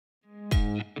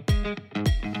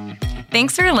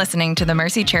Thanks for listening to the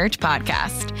Mercy Church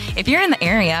podcast. If you're in the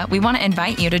area, we want to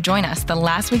invite you to join us the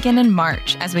last weekend in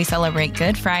March as we celebrate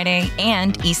Good Friday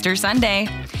and Easter Sunday.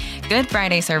 Good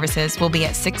Friday services will be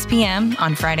at 6 p.m.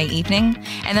 on Friday evening,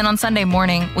 and then on Sunday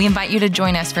morning, we invite you to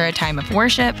join us for a time of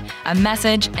worship, a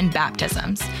message, and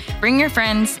baptisms. Bring your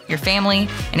friends, your family,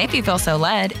 and if you feel so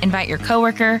led, invite your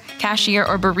coworker, cashier,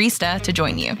 or barista to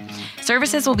join you.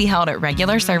 Services will be held at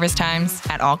regular service times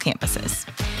at all campuses.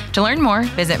 To learn more,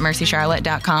 visit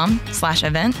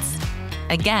mercycharlotte.com/events.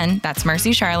 Again, that's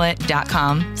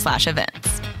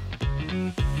mercycharlotte.com/events.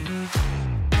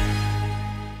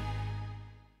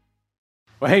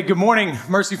 Well, hey, good morning,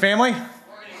 Mercy family.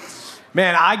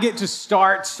 Man, I get to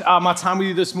start my time with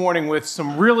you this morning with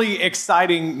some really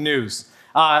exciting news.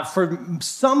 For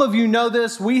some of you know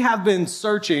this, we have been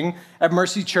searching at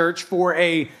Mercy Church for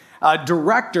a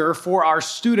director for our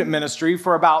student ministry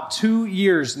for about 2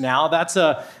 years now. That's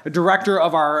a director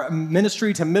of our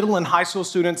ministry to middle and high school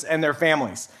students and their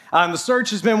families. The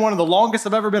search has been one of the longest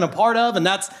I've ever been a part of, and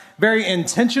that's very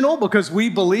intentional because we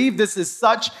believe this is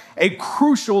such a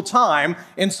crucial time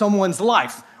in someone's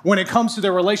life when it comes to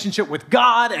their relationship with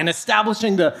God and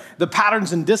establishing the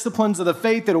patterns and disciplines of the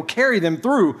faith that will carry them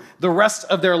through the rest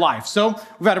of their life. So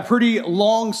we've had a pretty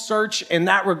long search in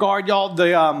that regard, y'all.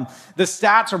 The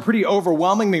stats are pretty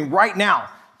overwhelming. I mean, right now,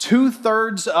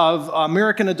 2/3 of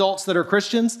American adults that are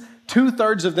Christians,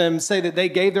 2/3 of them say that they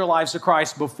gave their lives to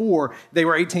Christ before they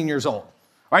were 18 years old.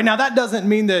 Right now, that doesn't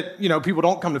mean that, people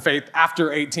don't come to faith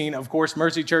after 18. Of course,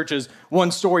 Mercy Church is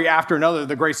one story after another,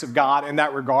 the grace of God in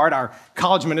that regard. Our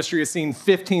college ministry has seen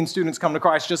 15 students come to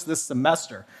Christ just this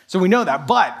semester. So we know that,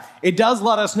 but it does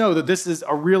let us know that this is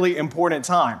a really important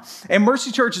time. And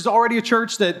Mercy Church is already a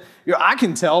church that I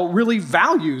can tell really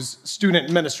values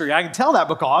student ministry. I can tell that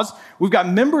because we've got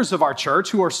members of our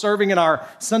church who are serving in our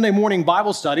Sunday morning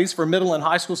Bible studies for middle and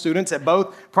high school students at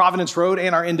both Providence Road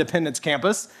and our Independence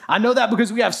campus. I know that because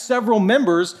we have several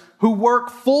members who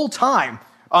work full-time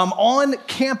on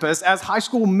campus as high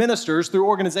school ministers through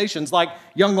organizations like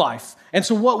Young Life. And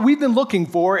so what we've been looking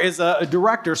for is a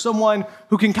director, someone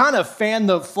who can kind of fan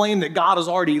the flame that God has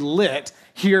already lit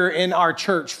here in our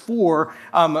church for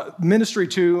ministry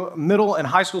to middle and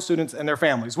high school students and their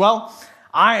families. Well,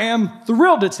 I am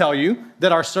thrilled to tell you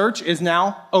that our search is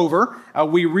now over.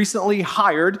 We recently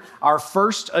hired our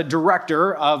first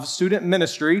director of student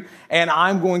ministry, and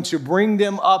I'm going to bring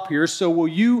them up here. So will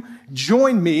you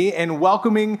join me in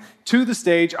welcoming to the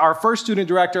stage our first student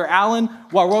director, Alan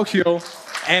Warokio,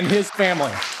 and his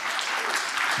family.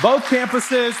 Both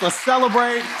campuses, let's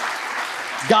celebrate.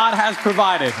 God has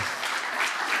provided.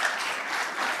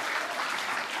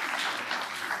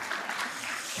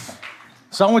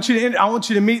 So I want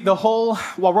you to meet the whole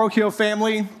Warokio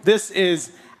family. This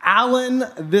is Alan.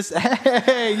 This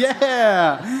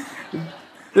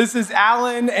is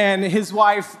Alan and his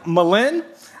wife Malin.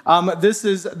 This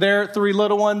is their 3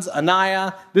 little ones,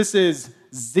 Anaya. This is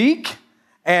Zeke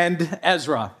and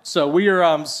Ezra. So we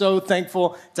are so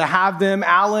thankful to have them.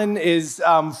 Alan is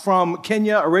from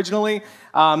Kenya originally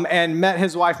and met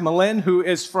his wife Malin, who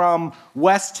is from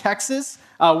West Texas.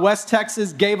 West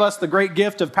Texas gave us the great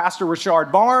gift of Pastor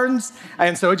Richard Barnes,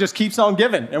 and so it just keeps on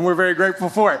giving, and we're very grateful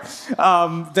for it.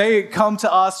 They come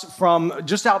to us from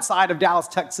just outside of Dallas,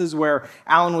 Texas, where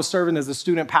Alan was serving as a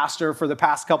student pastor for the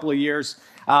past couple of years,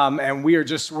 and we're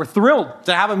thrilled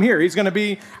to have him here. He's going to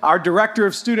be our director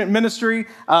of student ministry,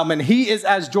 and he is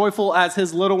as joyful as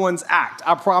his little ones act.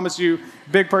 I promise you,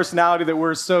 big personality that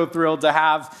we're so thrilled to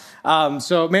have.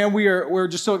 So, man, we're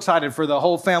just so excited for the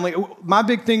whole family. My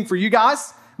big thing for you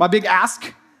guys, my big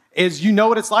ask is you know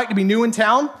what it's like to be new in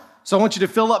town. So I want you to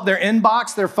fill up their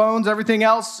inbox, their phones, everything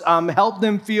else. Help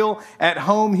them feel at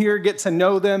home here, get to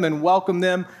know them and welcome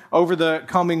them over the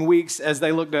coming weeks as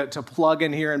they look to plug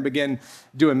in here and begin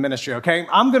doing ministry, okay?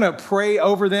 I'm going to pray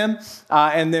over them,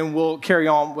 and then we'll carry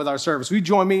on with our service. Will you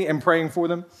join me in praying for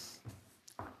them?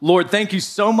 Lord, thank you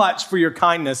so much for your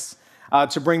kindness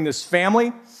to bring this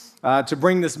family, to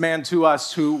bring this man to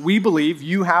us who we believe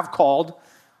you have called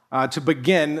to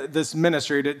begin this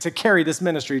ministry, to carry this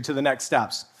ministry to the next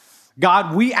steps.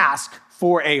 God, we ask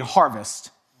for a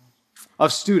harvest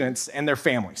of students and their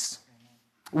families.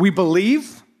 We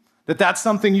believe that that's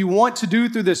something you want to do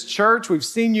through this church. We've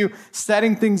seen you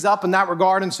setting things up in that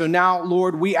regard. And so now,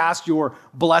 Lord, we ask your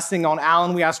blessing on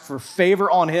Alan. We ask for favor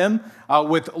on him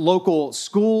with local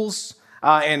schools,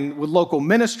 and with local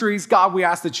ministries. God, we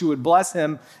ask that you would bless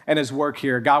him and his work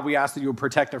here. God, we ask that you would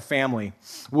protect their family.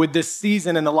 Would this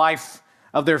season in the life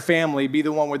of their family be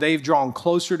the one where they've drawn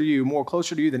closer to you, more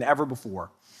closer to you than ever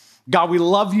before? God, we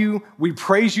love you. We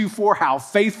praise you for how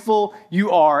faithful you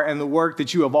are and the work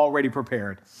that you have already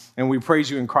prepared. And we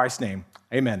praise you in Christ's name.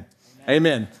 Amen.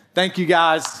 Amen. Thank you,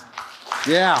 guys.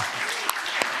 Yeah.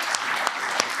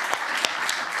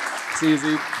 It's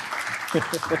easy.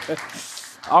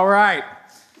 All right.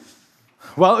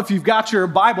 Well, if you've got your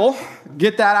Bible,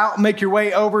 get that out and make your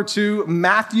way over to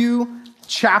Matthew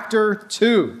chapter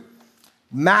 2.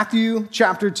 Matthew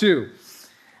chapter 2.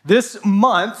 This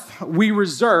month, we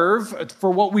reserve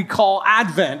for what we call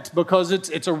Advent because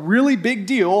it's a really big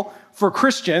deal for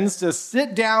Christians to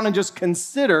sit down and just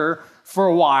consider for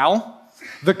a while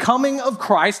the coming of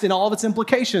Christ and all of its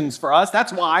implications for us.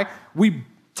 That's why we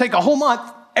take a whole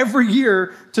month every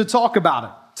year to talk about it.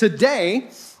 Today,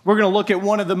 we're going to look at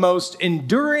one of the most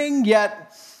enduring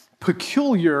yet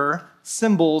peculiar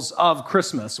symbols of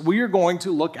Christmas. We are going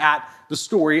to look at the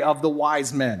story of the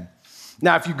wise men.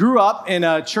 Now, if you grew up in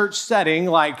a church setting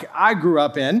like I grew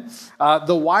up in,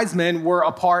 the wise men were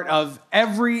a part of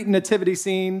every nativity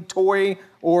scene, toy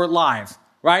or live,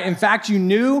 right? In fact, you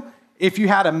knew if you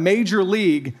had a major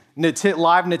league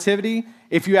live nativity,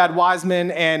 if you had wise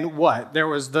men and what? There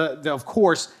was, of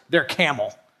course, their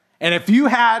camel. And if you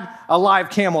had a live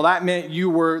camel, that meant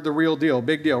you were the real deal,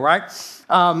 big deal, right?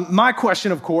 My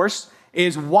question, of course,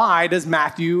 is why does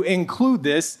Matthew include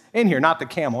this in here? Not the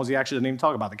camels. He actually didn't even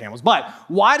talk about the camels. But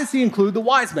why does he include the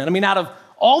wise men? I mean, out of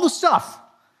all the stuff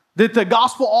that the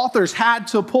gospel authors had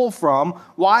to pull from,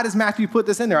 why does Matthew put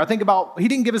this in there? I think about, he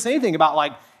didn't give us anything about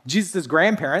like Jesus'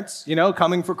 grandparents,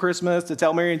 coming for Christmas to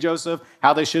tell Mary and Joseph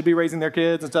how they should be raising their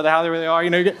kids and tell them how they really are. You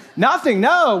get nothing.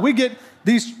 No, we get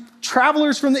these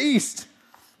travelers from the East.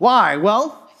 Why?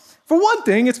 Well, for one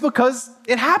thing, it's because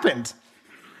it happened.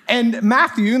 And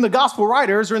Matthew and the gospel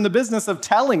writers are in the business of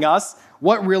telling us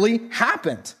what really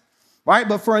happened, right?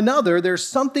 But for another, there's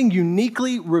something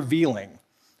uniquely revealing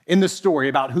in the story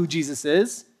about who Jesus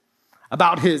is,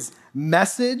 about his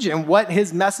message and what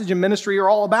his message and ministry are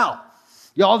all about.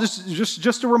 Y'all,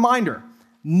 just a reminder,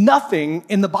 nothing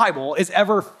in the Bible is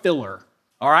ever filler,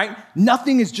 all right?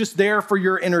 Nothing is just there for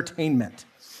your entertainment.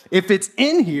 If it's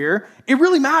in here, it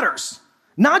really matters,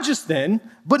 not just then,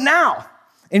 but now.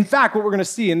 In fact, what we're going to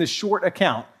see in this short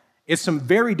account is some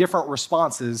very different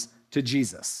responses to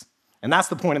Jesus. And that's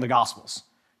the point of the Gospels,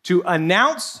 to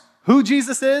announce who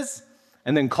Jesus is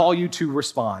and then call you to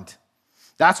respond.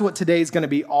 That's what today is going to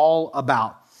be all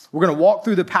about. We're going to walk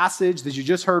through the passage that you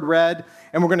just heard read,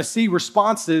 and we're going to see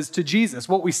responses to Jesus.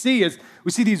 What we see is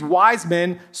we see these wise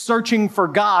men searching for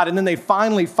God, and then they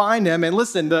finally find him. And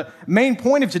listen, the main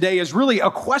point of today is really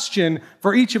a question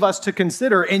for each of us to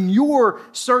consider. In your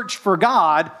search for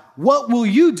God, what will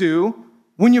you do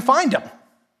when you find him?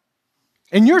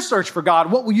 In your search for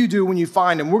God, what will you do when you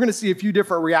find him? We're going to see a few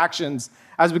different reactions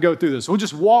as we go through this. We'll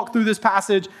just walk through this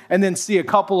passage and then see a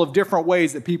couple of different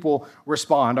ways that people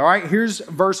respond. All right, here's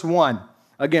verse 1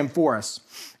 again for us.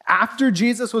 After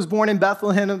Jesus was born in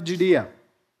Bethlehem of Judea,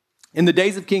 in the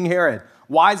days of King Herod,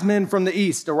 wise men from the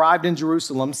east arrived in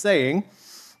Jerusalem saying,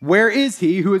 "Where is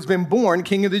he who has been born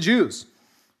King of the Jews?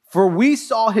 For we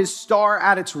saw his star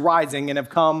at its rising and have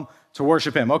come to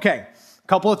worship him." Okay, a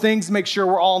couple of things to make sure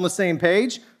we're all on the same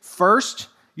page. First,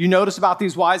 you notice about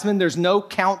these wise men, there's no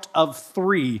count of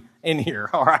 3 in here,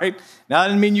 all right? Now, that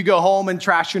doesn't mean you go home and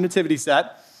trash your nativity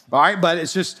set, all right? But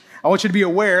it's just, I want you to be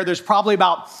aware, there's probably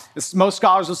about, most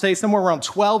scholars will say somewhere around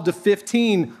 12 to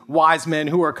 15 wise men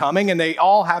who are coming, and they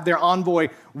all have their envoy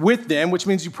with them, which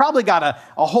means you probably got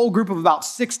a whole group of about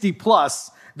 60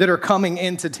 plus that are coming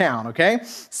into town, okay?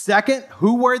 Second,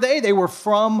 who were they? They were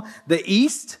from the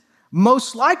east.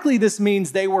 Most likely this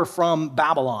means they were from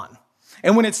Babylon.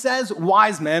 And when it says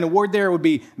wise men, a word there would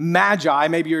be magi,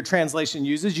 maybe your translation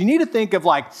uses. You need to think of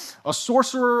like a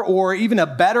sorcerer, or even a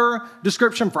better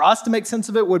description for us to make sense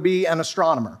of it would be an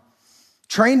astronomer.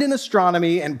 Trained in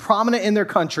astronomy and prominent in their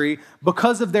country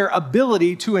because of their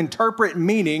ability to interpret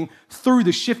meaning through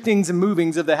the shiftings and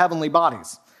movings of the heavenly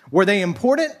bodies. Were they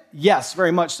important? Yes,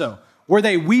 very much so. Were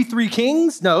they we three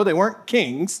kings? No, they weren't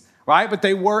kings, right? But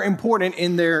they were important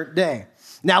in their day.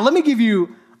 Now, let me give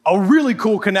you a really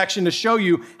cool connection to show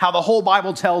you how the whole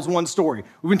Bible tells one story.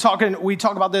 We talk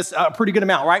about this a pretty good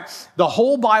amount, right? The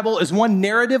whole Bible is one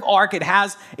narrative arc. It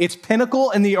has its pinnacle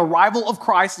in the arrival of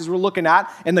Christ, as we're looking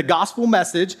at, in the gospel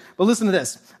message. But listen to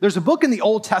this. There's a book in the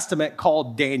Old Testament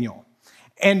called Daniel,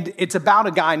 and it's about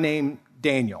a guy named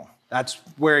Daniel. That's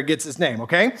where it gets its name,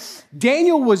 okay?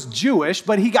 Daniel was Jewish,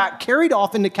 but he got carried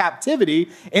off into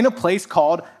captivity in a place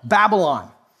called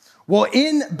Babylon, Well,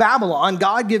 in Babylon,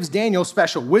 God gives Daniel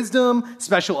special wisdom,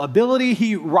 special ability.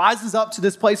 He rises up to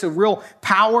this place of real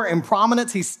power and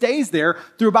prominence. He stays there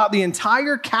through about the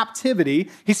entire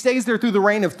captivity. He stays there through the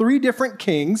reign of 3 different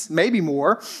kings, maybe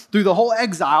more, through the whole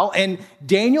exile. And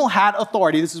Daniel had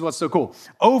authority, this is what's so cool,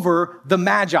 over the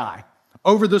Magi,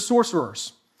 over the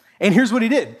sorcerers. And here's what he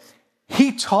did.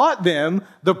 He taught them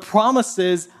the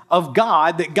promises of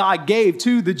God that God gave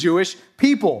to the Jewish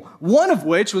people. One of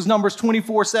which was Numbers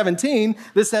 24:17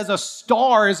 that says a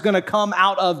star is going to come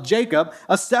out of Jacob,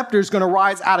 a scepter is going to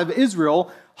rise out of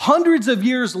Israel. Hundreds of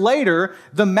years later,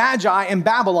 the Magi in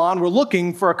Babylon were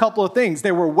looking for a couple of things.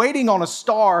 They were waiting on a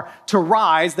star to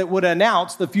rise that would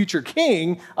announce the future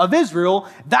king of Israel.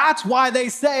 That's why they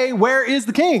say, "Where is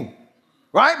the king?"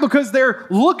 Right? Because they're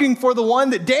looking for the one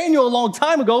that Daniel a long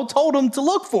time ago told them to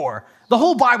look for. The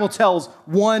whole Bible tells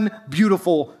one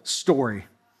beautiful story.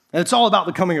 And it's all about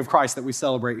the coming of Christ that we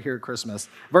celebrate here at Christmas.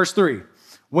 Verse 3,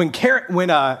 when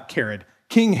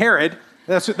King Herod,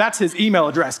 that's his email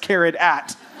address,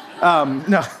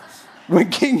 when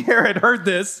King Herod heard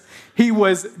this, he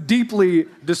was deeply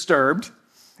disturbed,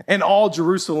 and all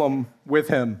Jerusalem with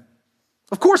him.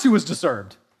 Of course he was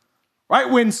disturbed. Right?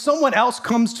 When someone else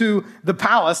comes to the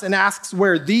palace and asks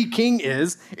where the king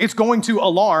is, it's going to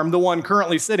alarm the one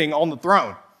currently sitting on the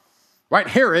throne. Right?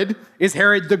 Herod is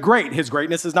Herod the Great. His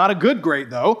greatness is not a good great,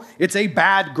 though. It's a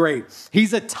bad great.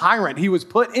 He's a tyrant. He was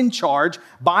put in charge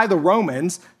by the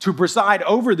Romans to preside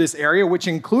over this area, which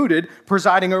included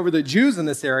presiding over the Jews in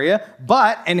this area.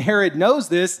 But, and Herod knows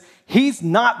this, he's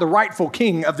not the rightful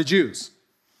king of the Jews.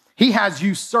 He has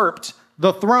usurped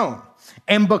the throne.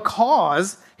 And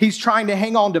because he's trying to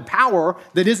hang on to power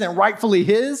that isn't rightfully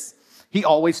his, he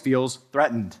always feels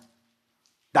threatened.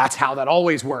 That's how that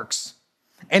always works.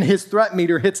 And his threat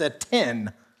meter hits at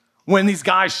 10 when these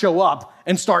guys show up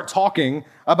and start talking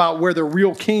about where the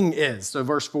real king is. So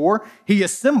verse 4, he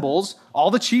assembles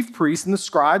all the chief priests and the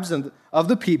scribes of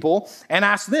the people and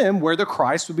asks them where the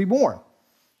Christ would be born.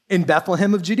 In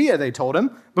Bethlehem of Judea, they told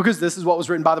him, because this is what was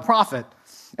written by the prophet.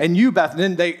 And you,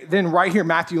 Bethlehem, then right here,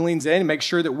 Matthew leans in and makes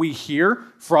sure that we hear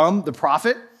from the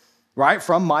prophet, right?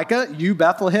 From Micah, you,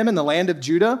 Bethlehem, in the land of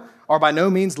Judah, are by no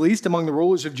means least among the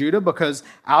rulers of Judah, because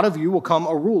out of you will come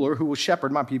a ruler who will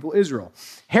shepherd my people Israel.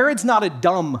 Herod's not a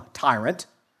dumb tyrant.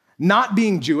 Not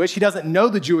being Jewish, he doesn't know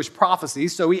the Jewish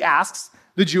prophecies, so he asks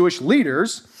the Jewish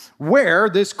leaders where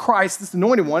this Christ, this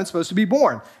anointed one, is supposed to be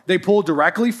born. They pull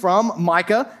directly from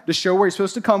Micah to show where he's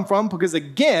supposed to come from, because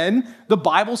again, the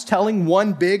Bible's telling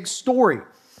one big story.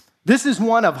 This is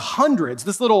one of hundreds.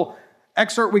 This little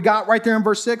excerpt we got right there in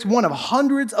verse 6, one of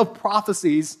hundreds of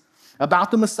prophecies about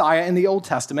the Messiah in the Old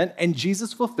Testament, and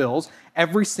Jesus fulfills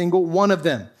every single one of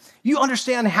them. You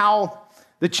understand how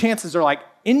the chances are like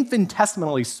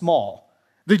infinitesimally small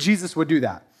that Jesus would do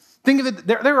that. Think of it,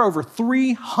 there are over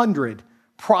 300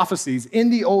 prophecies in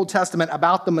the Old Testament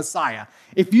about the Messiah.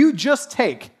 If you just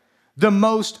take the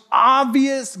most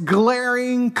obvious,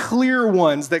 glaring, clear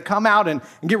ones that come out and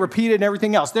get repeated and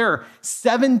everything else, there are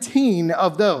 17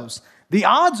 of those. The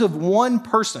odds of one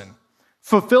person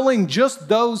fulfilling just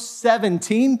those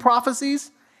 17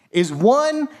 prophecies is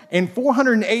 1 in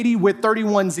 480 with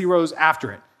 31 zeros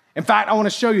after it. In fact, I want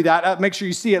to show you that. Make sure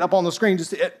you see it up on the screen.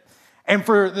 And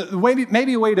for the way,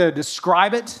 maybe a way to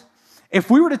describe it, if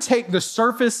we were to take the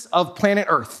surface of planet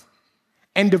Earth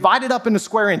and divide it up into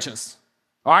square inches,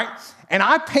 all right, and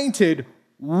I painted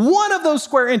one of those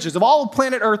square inches of all of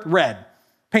planet Earth red,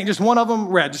 paint just one of them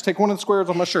red, just take one of the squares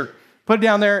on my shirt, put it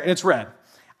down there, and it's red.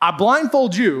 I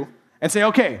blindfold you and say,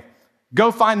 okay,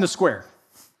 go find the square.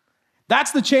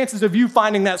 That's the chances of you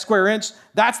finding that square inch.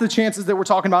 That's the chances that we're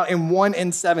talking about in 1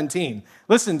 in 17.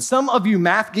 Listen, some of you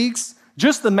math geeks,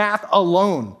 just the math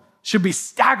alone should be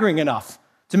staggering enough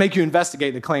to make you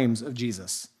investigate the claims of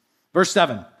Jesus. Verse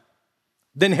 7,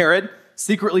 then Herod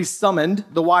secretly summoned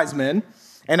the wise men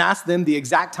and asked them the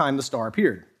exact time the star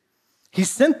appeared. He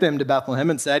sent them to Bethlehem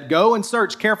and said, go and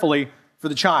search carefully for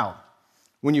the child.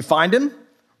 When you find him,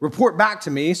 report back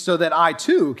to me so that I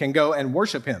too can go and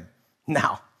worship him.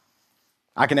 Now,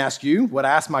 I can ask you what I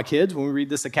ask my kids when we read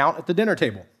this account at the dinner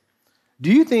table.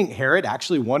 Do you think Herod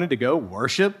actually wanted to go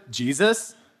worship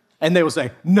Jesus? And they will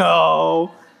say,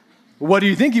 no. What do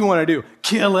you think he wanted to do?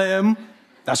 Kill him.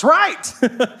 That's right.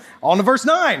 On to verse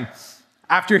 9.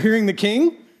 After hearing the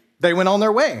king, they went on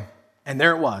their way. And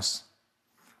there it was,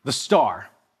 the star.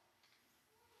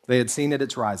 They had seen it,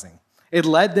 its rising. It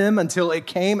led them until it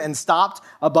came and stopped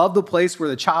above the place where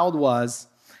the child was.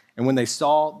 And when they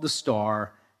saw the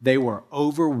star, they were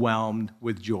overwhelmed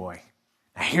with joy.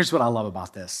 Now, here's what I love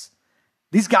about this.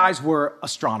 These guys were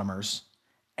astronomers,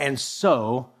 and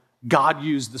so God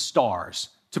used the stars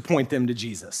to point them to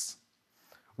Jesus.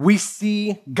 We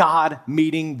see God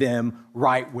meeting them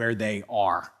right where they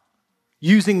are,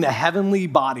 using the heavenly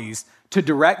bodies to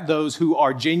direct those who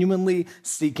are genuinely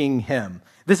seeking him.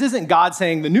 This isn't God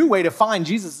saying the new way to find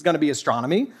Jesus is going to be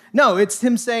astronomy. No, it's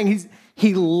him saying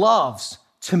he loves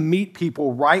to meet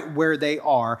people right where they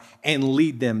are and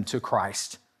lead them to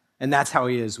Christ. And that's how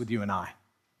he is with you and I.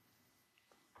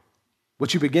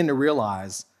 What you begin to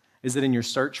realize is that in your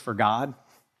search for God,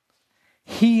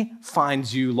 he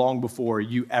finds you long before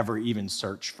you ever even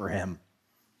search for him.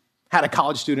 Had a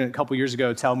college student a couple years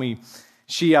ago tell me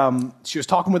she was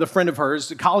talking with a friend of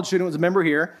hers. A college student was a member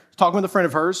here, talking with a friend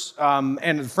of hers,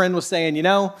 and the friend was saying,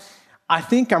 I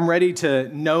think I'm ready to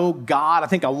know God. I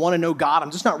think I want to know God.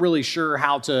 I'm just not really sure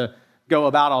how to go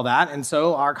about all that. And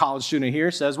so our college student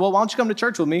here says, well, why don't you come to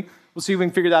church with me? We'll see if we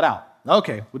can figure that out.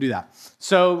 Okay, we'll do that.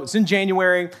 So it's in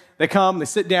January. They come, they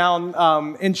sit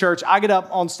down in church. I get up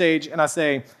on stage and I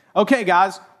say, okay,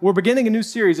 guys, we're beginning a new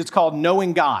series. It's called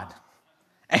Knowing God.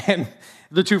 And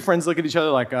the two friends look at each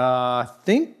other like, I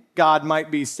think God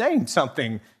might be saying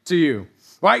something to you.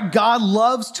 Right? God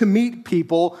loves to meet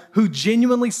people who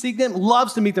genuinely seek them,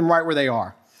 loves to meet them right where they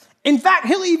are. In fact,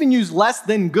 he'll even use less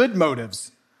than good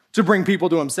motives to bring people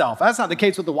to himself. That's not the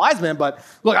case with the wise men, but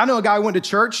look, I know a guy who went to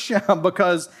church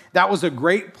because that was a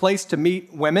great place to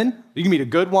meet women. You can meet a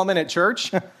good woman at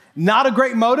church. Not a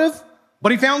great motive,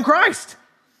 but he found Christ.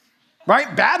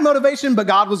 Right? Bad motivation, but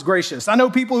God was gracious. I know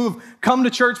people who've come to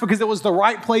church because it was the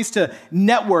right place to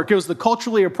network. It was the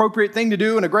culturally appropriate thing to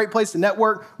do and a great place to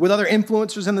network with other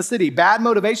influencers in the city. Bad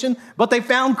motivation, but they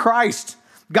found Christ.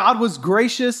 God was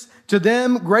gracious to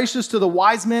them, gracious to the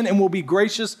wise men, and will be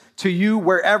gracious to you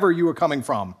wherever you are coming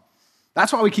from.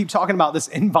 That's why we keep talking about this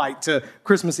invite to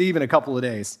Christmas Eve in a couple of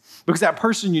days, because that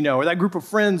person you know or that group of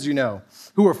friends you know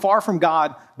who are far from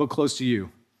God but close to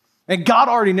you. And God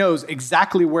already knows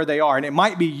exactly where they are, and it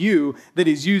might be you that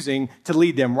he's using to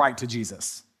lead them right to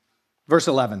Jesus. Verse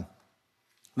 11.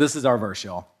 This is our verse,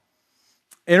 y'all.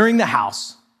 Entering the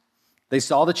house, they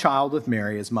saw the child with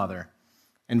Mary, his mother,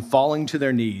 and falling to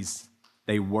their knees,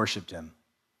 they worshiped him.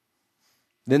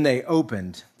 Then they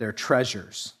opened their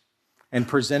treasures and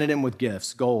presented him with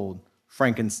gifts, gold,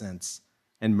 frankincense,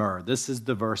 and myrrh. This is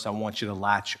the verse I want you to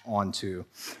latch onto.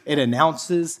 It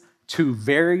announces two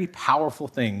very powerful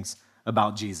things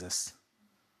about Jesus.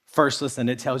 First, listen,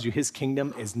 it tells you his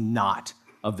kingdom is not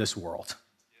of this world.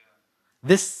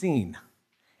 This scene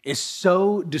is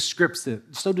so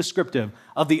descriptive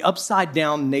of the upside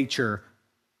down nature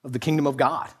of the kingdom of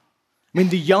God. I mean,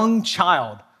 the young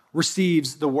child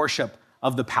receives the worship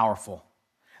of the powerful.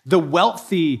 The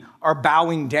wealthy are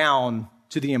bowing down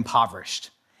to the impoverished.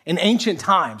 In ancient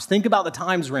times, think about the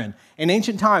times we're in. In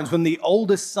ancient times, when the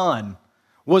oldest son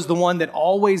was the one that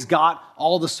always got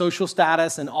all the social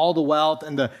status and all the wealth,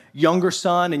 and the younger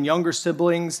son and younger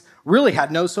siblings really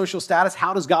had no social status.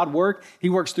 How does God work? He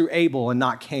works through Abel and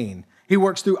not Cain. He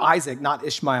works through Isaac, not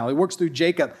Ishmael. He works through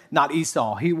Jacob, not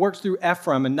Esau. He works through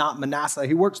Ephraim and not Manasseh.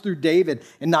 He works through David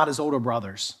and not his older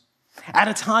brothers. At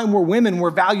a time where women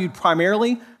were valued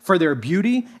primarily for their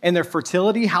beauty and their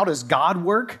fertility, how does God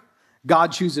work?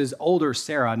 God chooses older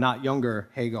Sarah, not younger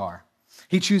Hagar.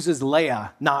 He chooses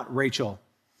Leah, not Rachel.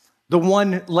 The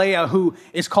one Leah who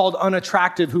is called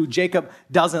unattractive, who Jacob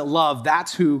doesn't love,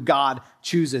 that's who God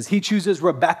chooses. He chooses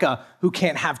Rebecca, who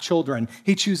can't have children.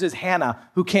 He chooses Hannah,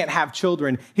 who can't have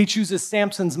children. He chooses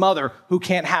Samson's mother, who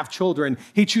can't have children.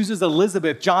 He chooses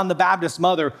Elizabeth, John the Baptist's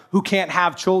mother, who can't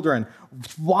have children.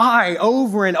 Why?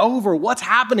 Over and over. What's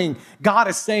happening? God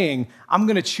is saying, I'm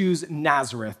going to choose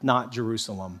Nazareth, not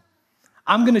Jerusalem.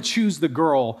 I'm going to choose the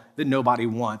girl that nobody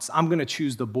wants. I'm going to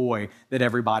choose the boy that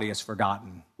everybody has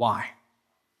forgotten. Why?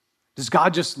 Does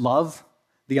God just love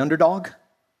the underdog?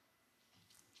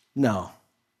 No.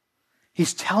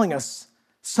 He's telling us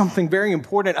something very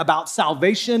important about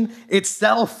salvation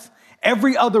itself.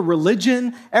 Every other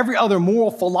religion, every other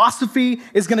moral philosophy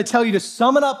is going to tell you to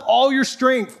summon up all your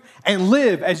strength and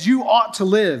live as you ought to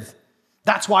live.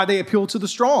 That's why they appeal to the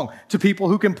strong, to people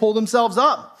who can pull themselves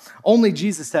up. Only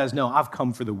Jesus says, no, I've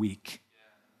come for the weak.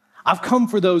 I've come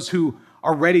for those who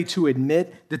are ready to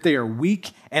admit that they are weak,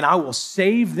 and I will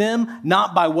save them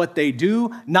not by what they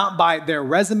do, not by their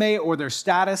resume or their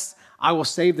status. I will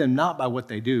save them not by what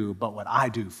they do, but what I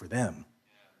do for them.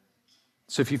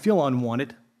 So if you feel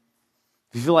unwanted,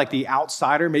 if you feel like the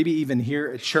outsider, maybe even here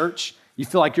at church, you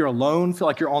feel like you're alone, feel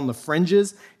like you're on the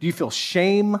fringes, do you feel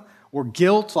shame or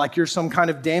guilt, like you're some kind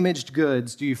of damaged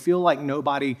goods? Do you feel like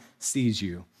nobody sees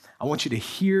you? I want you to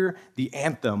hear the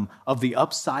anthem of the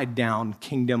upside down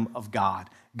kingdom of God.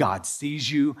 God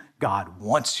sees you, God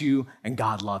wants you, and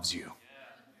God loves you.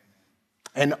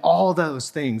 And all those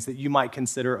things that you might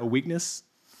consider a weakness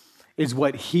is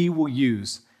what he will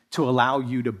use to allow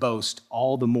you to boast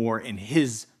all the more in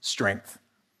his strength.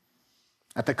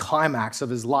 At the climax of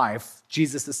his life,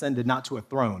 Jesus ascended not to a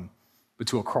throne, but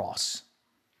to a cross.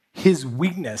 His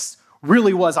weakness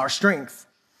really was our strength.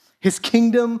 His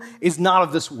kingdom is not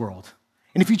of this world.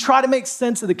 And if you try to make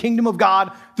sense of the kingdom of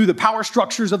God through the power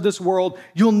structures of this world,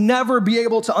 you'll never be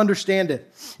able to understand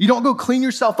it. You don't go clean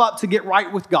yourself up to get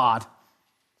right with God.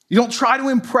 You don't try to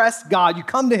impress God. You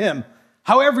come to him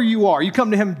however you are. You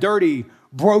come to him dirty,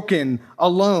 broken,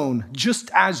 alone, just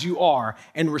as you are,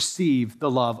 and receive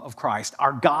the love of Christ.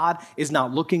 Our God is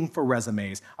not looking for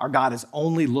resumes. Our God is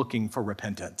only looking for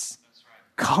repentance. That's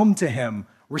right. Come to him.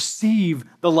 Receive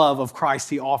the love of Christ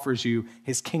he offers you.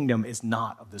 His kingdom is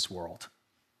not of this world.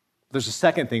 There's a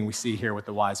second thing we see here with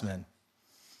the wise men,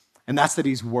 and that's that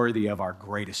he's worthy of our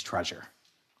greatest treasure.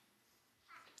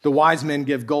 The wise men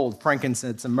give gold,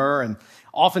 frankincense, and myrrh, and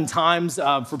oftentimes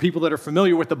for people that are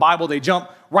familiar with the Bible, they jump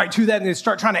right to that and they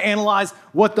start trying to analyze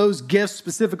what those gifts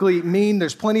specifically mean.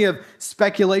 There's plenty of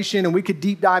speculation, and we could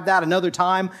deep dive that another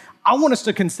time. I want us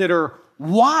to consider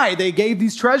why they gave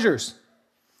these treasures.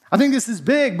 I think this is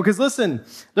big because, listen,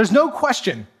 there's no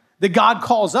question that God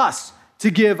calls us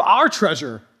to give our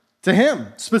treasure to him.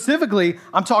 Specifically,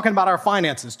 I'm talking about our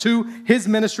finances, to his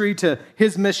ministry, to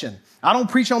his mission. I don't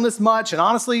preach on this much, and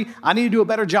honestly, I need to do a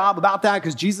better job about that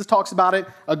because Jesus talks about it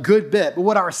a good bit. But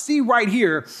what I see right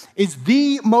here is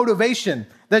the motivation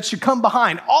that should come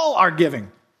behind all our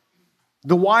giving.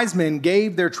 The wise men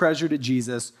gave their treasure to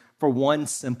Jesus for one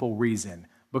simple reason,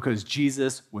 because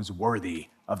Jesus was worthy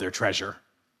of their treasure.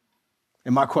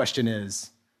 And my question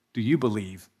is, do you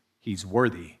believe he's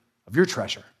worthy of your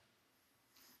treasure?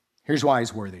 Here's why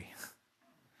he's worthy.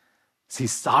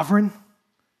 He's sovereign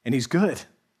and he's good.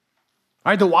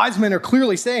 All right, the wise men are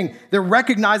clearly saying they're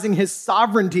recognizing his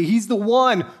sovereignty. He's the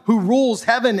one who rules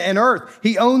heaven and earth.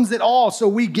 He owns it all. So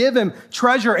we give him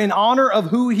treasure in honor of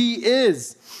who he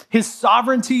is. His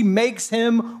sovereignty makes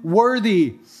him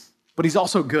worthy, but he's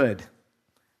also good.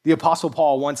 The Apostle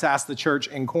Paul once asked the church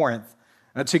in Corinth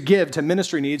to give to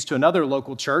ministry needs to another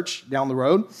local church down the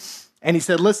road. And he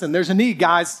said, listen, there's a need,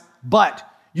 guys, but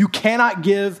you cannot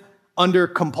give under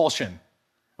compulsion.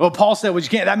 Well, Paul said, well,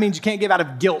 that means you can't give out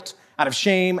of guilt, out of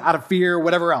shame, out of fear,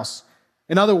 whatever else.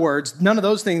 In other words, none of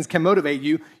those things can motivate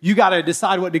you. You got to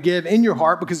decide what to give in your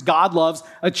heart because God loves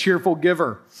a cheerful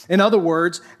giver. In other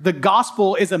words, the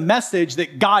gospel is a message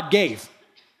that God gave,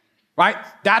 right?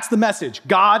 That's the message.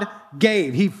 God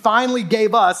gave. He finally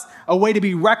gave us a way to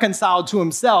be reconciled to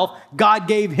himself. God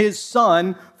gave his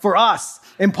son for us.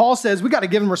 And Paul says we got to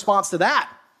give him response to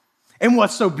that. And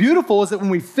what's so beautiful is that when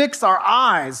we fix our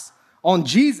eyes on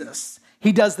Jesus,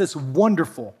 he does this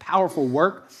wonderful, powerful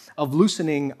work of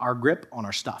loosening our grip on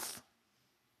our stuff.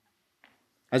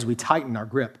 As we tighten our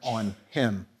grip on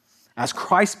him, as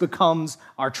Christ becomes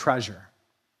our treasure,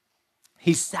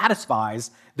 he satisfies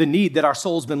the need that our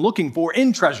soul's been looking for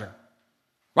in treasure,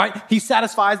 right? He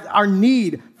satisfies our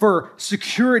need for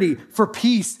security, for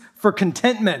peace, for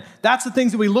contentment. That's the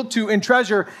things that we look to in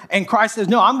treasure. And Christ says,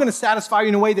 no, I'm going to satisfy you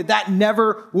in a way that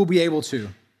never will be able to.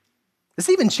 This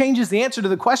even changes the answer to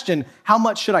the question, how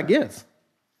much should I give?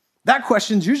 That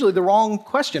question is usually the wrong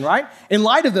question, right? In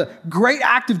light of the great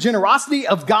act of generosity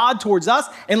of God towards us,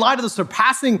 in light of the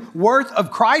surpassing worth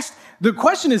of Christ, the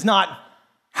question is not,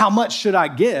 how much should I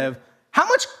give? How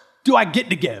much do I get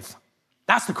to give?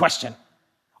 That's the question.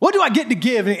 What do I get to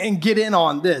give and get in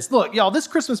on this? Look, y'all, this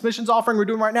Christmas missions offering we're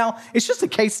doing right now, it's just a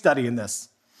case study in this.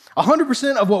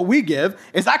 100% of what we give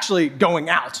is actually going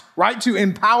out, right? To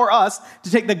empower us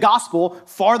to take the gospel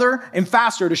farther and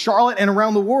faster to Charlotte and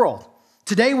around the world.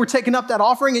 Today, we're taking up that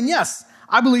offering, and yes,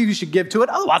 I believe you should give to it.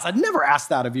 Otherwise, I'd never ask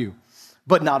that of you,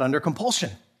 but not under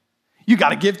compulsion. You got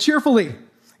to give cheerfully.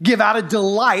 Give out of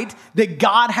delight that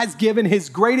God has given his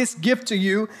greatest gift to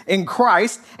you in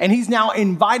Christ, and he's now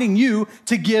inviting you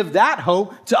to give that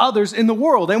hope to others in the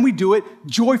world, and we do it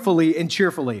joyfully and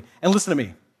cheerfully. And listen to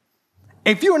me.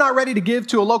 If you are not ready to give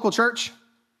to a local church,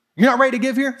 you're not ready to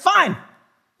give here, fine.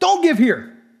 Don't give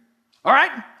here, all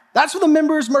right? That's for the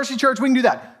members, Mercy Church, we can do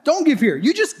that. Don't give here.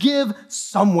 You just give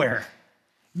somewhere.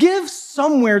 Give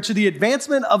somewhere to the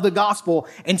advancement of the gospel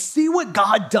and see what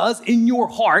God does in your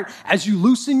heart as you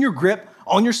loosen your grip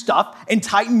on your stuff and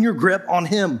tighten your grip on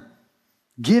him.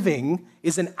 Giving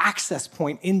is an access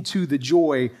point into the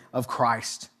joy of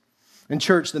Christ. And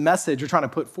church, the message we're trying to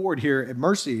put forward here at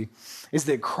Mercy is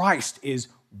that Christ is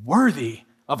worthy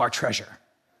of our treasure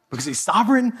because he's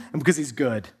sovereign and because he's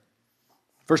good.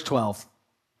 Verse 12,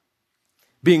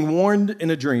 being warned in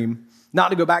a dream not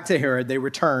to go back to Herod, they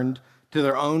returned to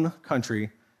their own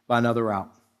country by another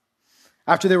route.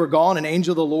 After they were gone, an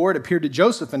angel of the Lord appeared to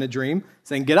Joseph in a dream,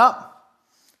 saying, "Get up,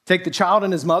 take the child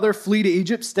and his mother, flee to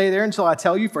Egypt, stay there until I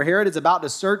tell you, for Herod is about to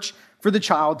search for the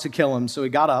child to kill him." So he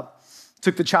got up,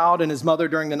 took the child and his mother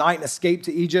during the night and escaped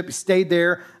to Egypt. He stayed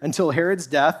there until Herod's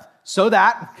death, so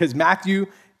that, because Matthew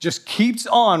just keeps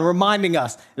on reminding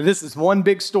us that this is one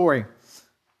big story,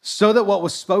 so that what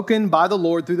was spoken by the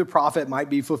Lord through the prophet might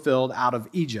be fulfilled: "Out of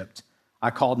Egypt I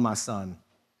called my son."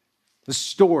 The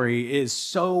story is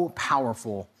so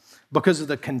powerful because of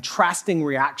the contrasting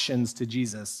reactions to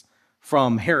Jesus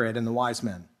from Herod and the wise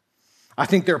men. I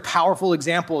think they're powerful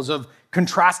examples of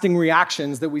contrasting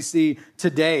reactions that we see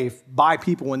today by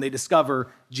people when they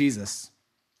discover Jesus.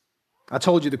 I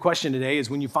told you the question today is,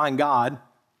 when you find God,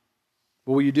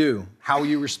 what will you do? How will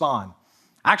you respond?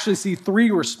 I actually see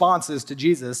 3 responses to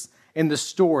Jesus in this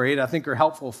story that I think are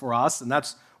helpful for us, and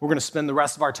that's we're going to spend the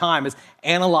rest of our time is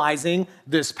analyzing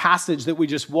this passage that we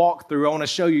just walked through. I want to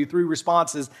show you 3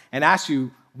 responses and ask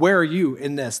you, where are you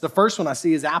in this? The first one I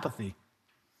see is apathy.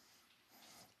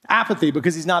 Apathy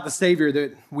because he's not the Savior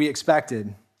that we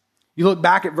expected. You look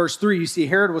back at verse 3, you see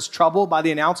Herod was troubled by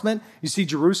the announcement. You see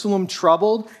Jerusalem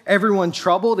troubled, everyone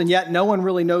troubled, and yet no one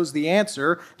really knows the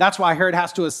answer. That's why Herod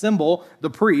has to assemble the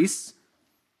priests.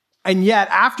 And yet,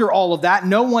 after all of that,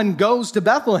 no one goes to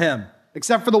Bethlehem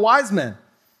except for the wise men.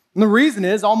 And the reason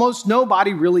is almost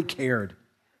nobody really cared.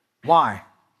 Why?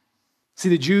 See,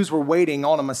 the Jews were waiting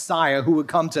on a Messiah who would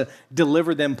come to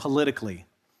deliver them politically,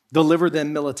 deliver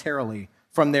them militarily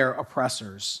from their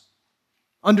oppressors.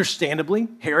 Understandably,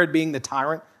 Herod being the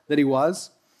tyrant that he was,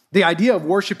 the idea of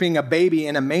worshiping a baby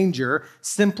in a manger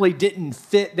simply didn't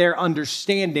fit their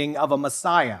understanding of a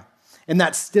Messiah. And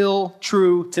that's still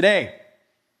true today.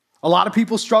 A lot of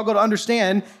people struggle to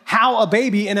understand how a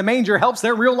baby in a manger helps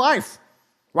their real life,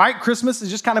 right? Christmas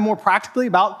is just kind of more practically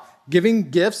about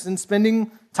giving gifts and spending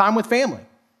time with family,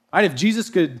 right? If Jesus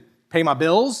could pay my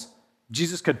bills,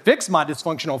 Jesus could fix my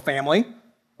dysfunctional family,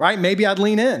 right? Maybe I'd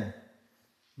lean in.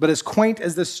 But as quaint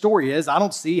as this story is, I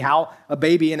don't see how a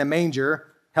baby in a manger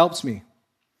helps me.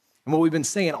 And what we've been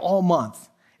saying all month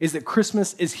is that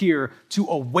Christmas is here to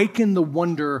awaken the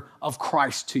wonder of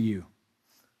Christ to you,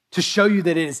 to show you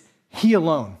that it is He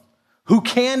alone who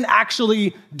can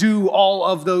actually do all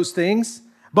of those things,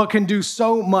 but can do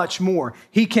so much more.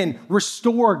 He can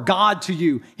restore God to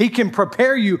you. He can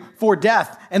prepare you for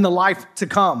death and the life to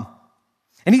come.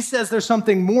 And he says there's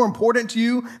something more important to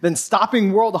you than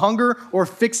stopping world hunger or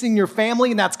fixing your family,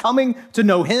 and that's coming to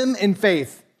know him in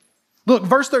faith. Look,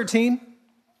 verse 13,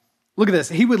 look at this.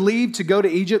 He would leave to go to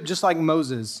Egypt just like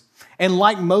Moses. And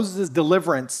like Moses'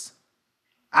 deliverance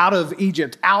out of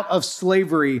Egypt, out of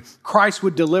slavery, Christ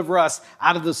would deliver us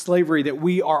out of the slavery that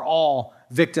we are all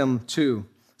victim to.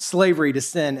 Slavery to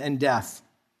sin and death.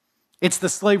 It's the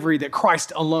slavery that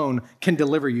Christ alone can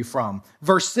deliver you from.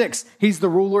 Verse 6, he's the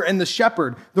ruler and the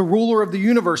shepherd, the ruler of the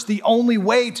universe, the only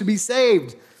way to be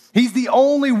saved. He's the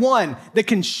only one that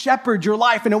can shepherd your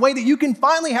life in a way that you can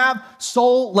finally have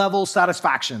soul-level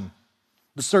satisfaction.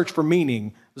 The search for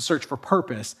meaning, the search for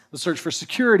purpose, the search for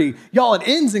security. Y'all, it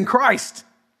ends in Christ.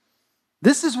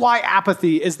 This is why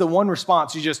apathy is the one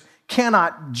response you just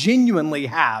cannot genuinely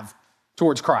have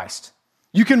towards Christ.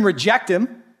 You can reject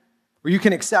him or you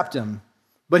can accept him,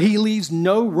 but he leaves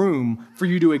no room for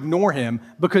you to ignore him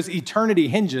because eternity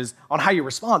hinges on how you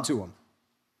respond to him.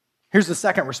 Here's the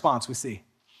second response we see.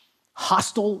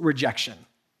 Hostile rejection.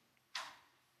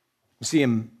 We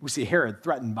see Herod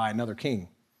threatened by another king.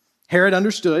 Herod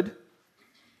understood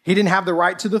he didn't have the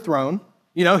right to the throne.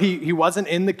 You know, he wasn't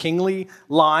in the kingly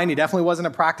line. He definitely wasn't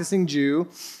a practicing Jew.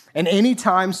 And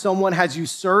anytime someone has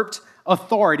usurped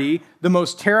authority, the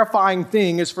most terrifying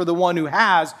thing is for the one who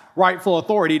has rightful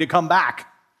authority to come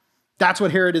back. That's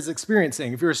what Herod is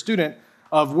experiencing. If you're a student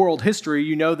of world history,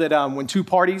 you know that when two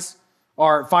parties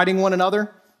are fighting one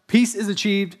another, peace is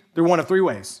achieved through one of 3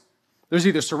 ways. There's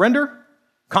either surrender,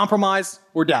 compromise,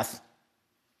 or death.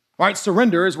 Right?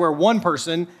 Surrender is where one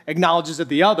person acknowledges that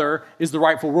the other is the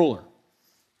rightful ruler.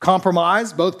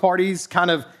 Compromise, both parties kind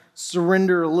of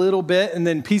surrender a little bit and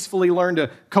then peacefully learn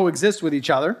to coexist with each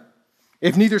other.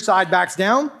 If neither side backs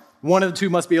down, one of the two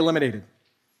must be eliminated.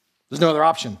 There's no other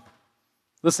option.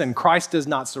 Listen, Christ does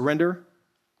not surrender.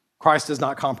 Christ does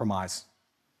not compromise.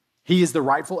 He is the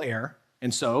rightful heir,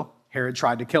 and so Herod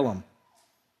tried to kill him.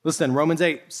 Listen, Romans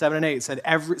 8, 7 and 8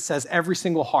 says every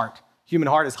single heart, human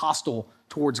heart, is hostile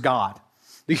towards God.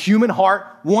 The human heart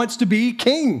wants to be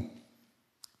king.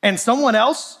 And someone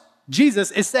else, Jesus,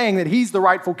 is saying that he's the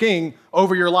rightful king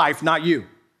over your life, not you.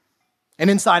 And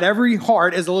inside every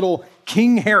heart is a little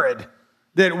King Herod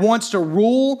that wants to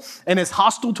rule and is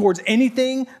hostile towards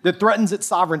anything that threatens its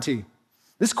sovereignty.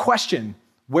 This question,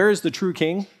 where is the true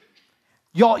king?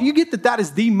 Y'all, you get that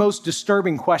is the most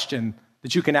disturbing question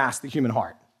that you can ask the human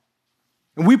heart.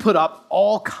 And we put up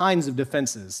all kinds of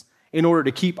defenses in order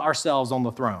to keep ourselves on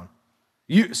the throne.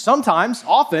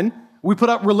 Often, we put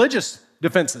up religious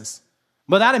defenses.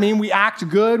 By that I mean we act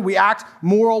good, we act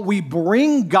moral, we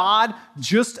bring God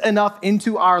just enough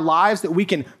into our lives that we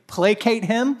can placate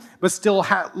him, but still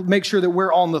make sure that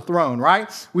we're on the throne, right?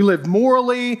 We live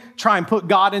morally, try and put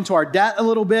God into our debt a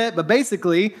little bit, but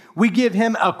basically we give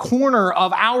him a corner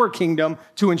of our kingdom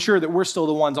to ensure that we're still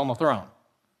the ones on the throne.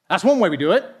 That's one way we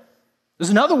do it. There's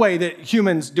another way that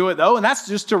humans do it, though, and that's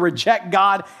just to reject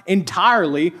God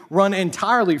entirely, run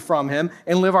entirely from him,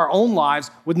 and live our own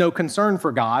lives with no concern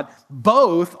for God.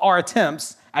 Both are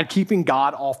attempts at keeping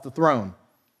God off the throne.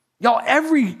 Y'all,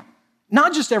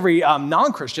 not just every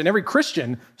non-Christian, every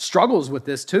Christian struggles with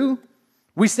this too.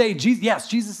 We say, yes,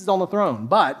 Jesus is on the throne,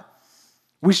 but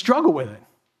we struggle with it.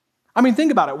 I mean,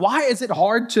 think about it. Why is it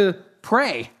hard to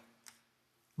pray?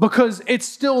 Because it's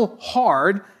still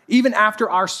hard. Even after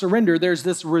our surrender, there's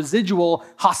this residual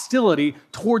hostility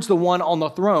towards the one on the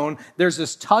throne. There's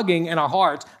this tugging in our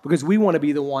hearts because we want to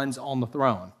be the ones on the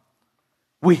throne.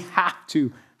 We have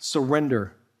to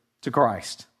surrender to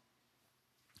Christ,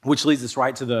 which leads us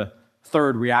right to the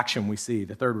third reaction we see,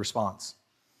 the third response.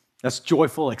 That's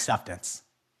joyful acceptance.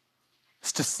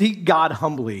 It's to seek God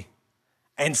humbly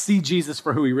and see Jesus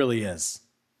for who he really is.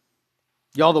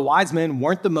 Y'all, the wise men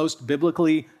weren't the most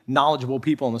biblically knowledgeable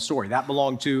people in the story. That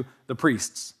belonged to the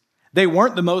priests. They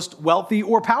weren't the most wealthy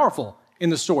or powerful in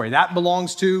the story. That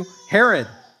belongs to Herod.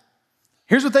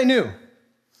 Here's what they knew.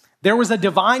 There was a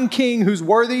divine king who's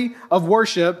worthy of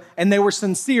worship, and they were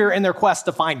sincere in their quest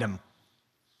to find him.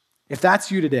 If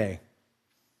that's you today,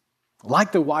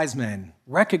 like the wise men,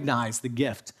 recognize the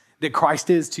gift that Christ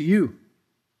is to you.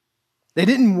 They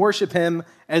didn't worship him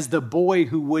as the boy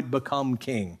who would become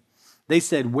king. They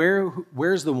said,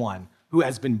 where's the one who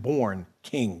has been born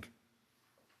king?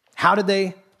 How did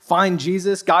they find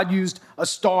Jesus? God used a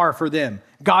star for them.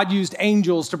 God used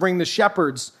angels to bring the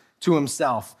shepherds to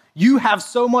himself. You have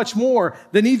so much more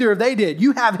than either of they did.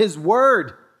 You have his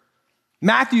word.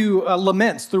 Matthew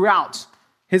laments throughout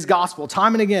his gospel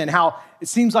time and again how it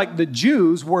seems like the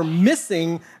Jews were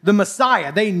missing the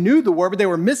Messiah. They knew the word, but they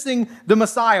were missing the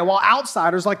Messiah, while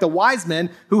outsiders like the wise men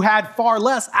who had far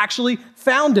less actually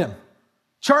found him.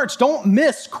 Church, don't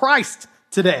miss Christ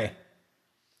today.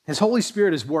 His Holy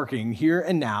Spirit is working here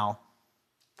and now,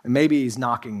 and maybe he's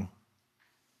knocking,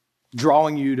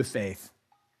 drawing you to faith.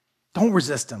 Don't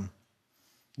resist him.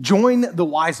 Join the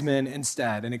wise men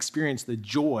instead and experience the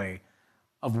joy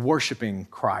of worshiping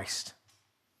Christ.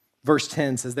 Verse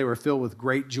 10 says they were filled with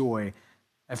great joy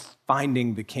at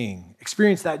finding the King.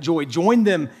 Experience that joy. Join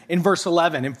them in verse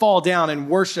 11 and fall down and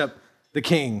worship the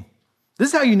King. This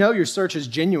is how you know your search is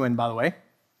genuine, by the way.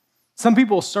 Some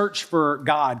people search for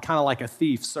God kind of like a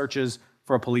thief searches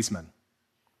for a policeman.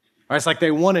 Right? It's like they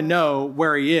want to know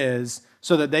where he is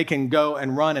so that they can go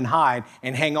and run and hide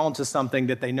and hang on to something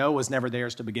that they know was never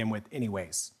theirs to begin with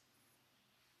anyways.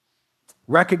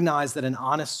 Recognize that an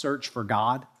honest search for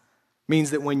God means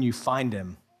that when you find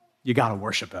him, you got to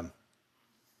worship him.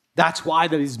 That's why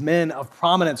these men of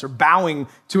prominence are bowing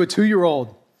to a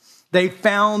 2-year-old. They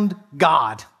found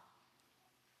God.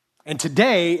 And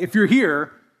today, if you're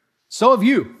here, so have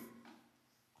you.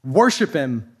 Worship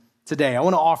him today. I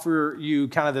want to offer you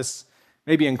kind of this,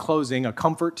 maybe in closing, a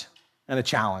comfort and a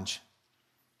challenge.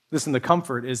 Listen, the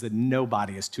comfort is that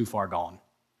nobody is too far gone.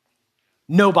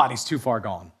 Nobody's too far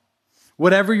gone.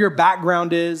 Whatever your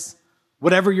background is,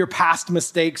 whatever your past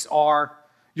mistakes are,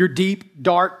 your deep,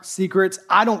 dark secrets,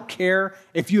 I don't care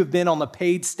if you have been on the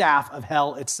paid staff of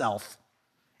hell itself.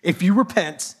 If you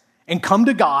repent and come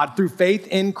to God through faith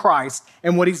in Christ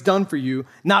and what he's done for you,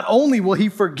 not only will he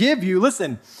forgive you,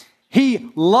 listen,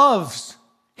 he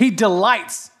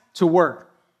delights to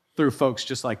work through folks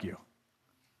just like you.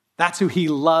 That's who he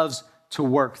loves to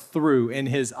work through in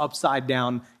his upside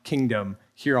down kingdom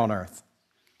here on earth.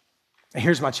 And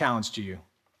here's my challenge to you.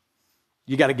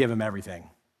 You got to give him everything.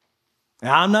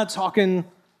 Now, I'm not talking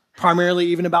primarily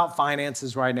even about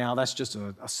finances right now. That's just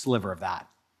a sliver of that.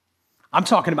 I'm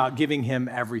talking about giving him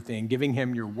everything, giving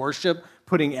him your worship,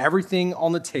 putting everything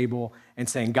on the table and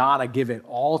saying, God, I give it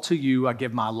all to you. I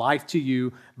give my life to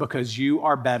you because you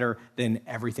are better than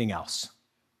everything else.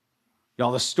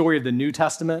 Y'all, the story of the New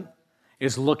Testament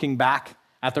is looking back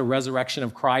at the resurrection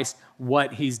of Christ,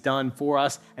 what he's done for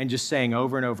us, and just saying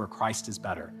over and over, Christ is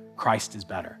better, Christ is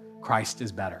better, Christ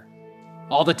is better.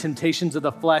 All the temptations of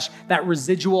the flesh, that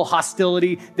residual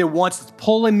hostility that wants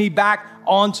pulling me back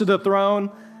onto the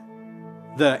throne,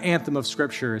 The anthem of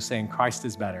Scripture is saying Christ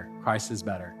is better. Christ is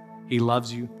better. He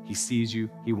loves you. He sees you.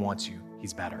 He wants you.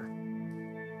 He's better.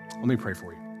 Let me pray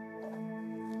for you.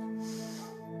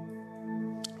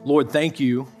 Lord, thank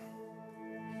you.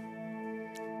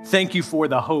 Thank you for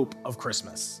the hope of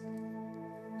Christmas.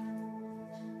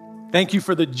 Thank you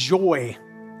for the joy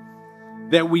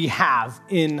that we have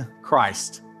in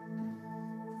Christ.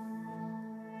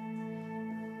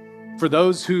 For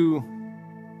those who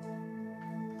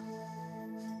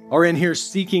are in here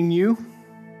seeking you,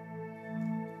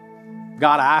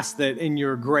 God, I ask that in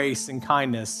your grace and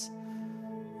kindness,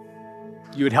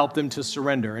 you would help them to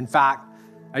surrender. In fact,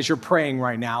 as you're praying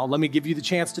right now, let me give you the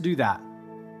chance to do that.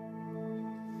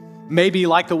 Maybe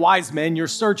like the wise men, your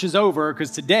search is over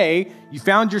because today you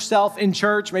found yourself in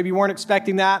church. Maybe you weren't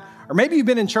expecting that. Or maybe you've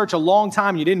been in church a long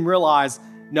time and you didn't realize,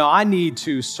 no, I need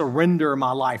to surrender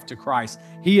my life to Christ.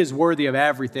 He is worthy of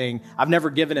everything. I've never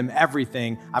given him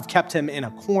everything. I've kept him in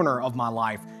a corner of my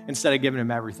life instead of giving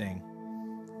him everything.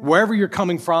 Wherever you're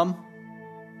coming from,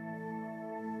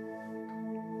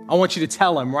 I want you to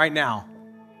tell him right now,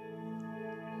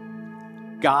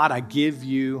 God, I give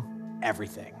you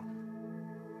everything.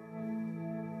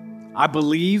 I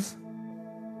believe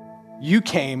you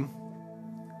came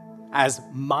as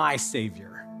my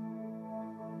Savior.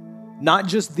 Not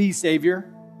just the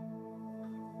Savior.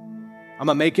 I'm going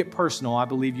to make it personal. I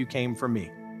believe you came for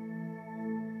me.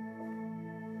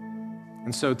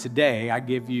 And so today I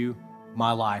give you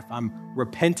my life. I'm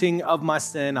repenting of my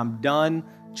sin. I'm done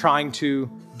trying to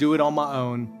do it on my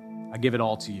own. I give it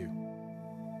all to you.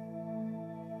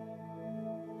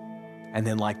 And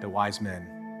then like the wise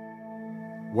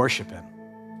men, worship him.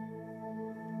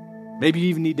 Maybe you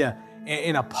even need to,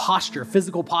 in a posture,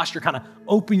 physical posture, kind of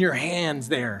open your hands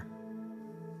there.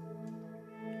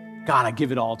 God, I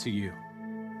give it all to you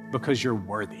because you're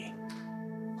worthy.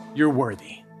 You're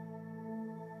worthy.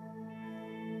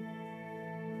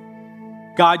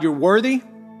 God, you're worthy.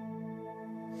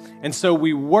 And so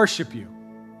we worship you.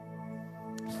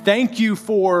 Thank you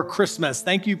for Christmas.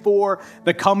 Thank you for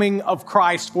the coming of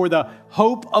Christ, for the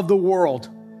hope of the world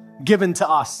given to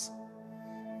us.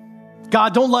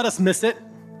 God, don't let us miss it.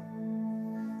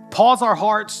 Pause our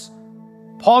hearts,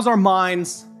 pause our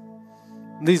minds.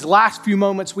 These last few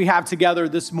moments we have together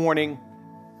this morning,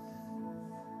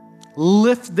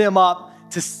 lift them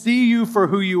up to see you for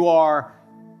who you are.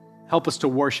 Help us to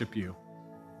worship you.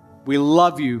 We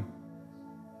love you.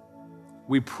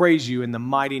 We praise you in the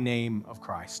mighty name of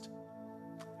Christ.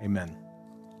 Amen.